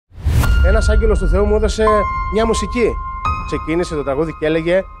ένας άγγελος του Θεού μου έδωσε μια μουσική. Ξεκίνησε το τραγούδι και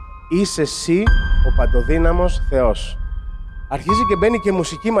έλεγε «Είσαι εσύ ο παντοδύναμος Θεός». Αρχίζει και μπαίνει και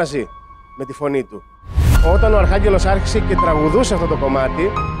μουσική μαζί με τη φωνή του. Όταν ο Αρχάγγελος άρχισε και τραγουδούσε αυτό το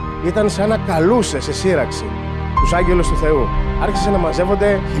κομμάτι, ήταν σαν να καλούσε σε σύραξη τους άγγελους του Θεού. Άρχισε να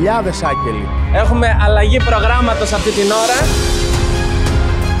μαζεύονται χιλιάδες άγγελοι. Έχουμε αλλαγή προγράμματος αυτή την ώρα.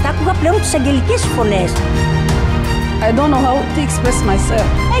 Τα άκουγα πλέον τις αγγελικές φωνές. I don't know how to express myself.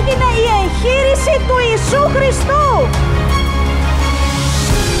 Έγινε η εγχείρηση του Ιησού Χριστού.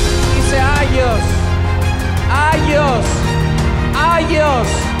 Είσαι Άγιος, Άγιος, Άγιος,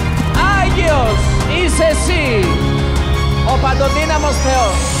 Άγιος. Είσαι εσύ, ο παντοδύναμος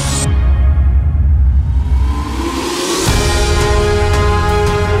Θεός.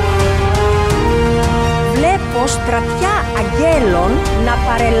 Βλέπω στρατιά αγγέλων να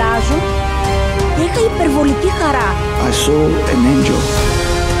παρελάζουν και είχα υπερβολική χαρά. I saw an angel.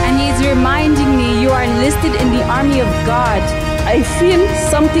 And he's reminding me you are enlisted in the army of God. I feel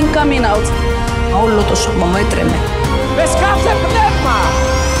something coming out. Όλο το σώμα μου έτρεμε. Μες κάθε πνεύμα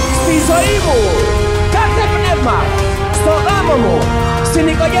στη ζωή μου, κάθε πνεύμα στο γάμο μου, στην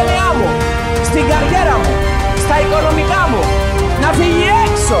οικογένειά μου, στην καριέρα μου, στα οικονομικά μου, να φύγει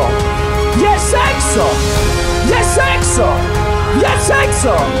έξω. Yes, έξω! Yes, έξω! Yes,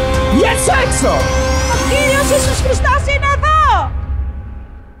 έξω! Yes, έξω! Ο Κύριος Ιησούς Χριστός είναι εδώ!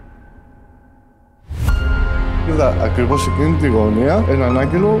 Είδα ακριβώς σε εκείνη τη γωνία έναν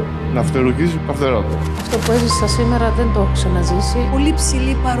άγγελο να φτερουγίζει τα φτερά του. Αυτό που έζησα σήμερα δεν το έχω ξαναζήσει. Πολύ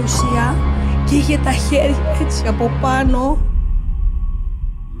ψηλή παρουσία και είχε τα χέρια έτσι από πάνω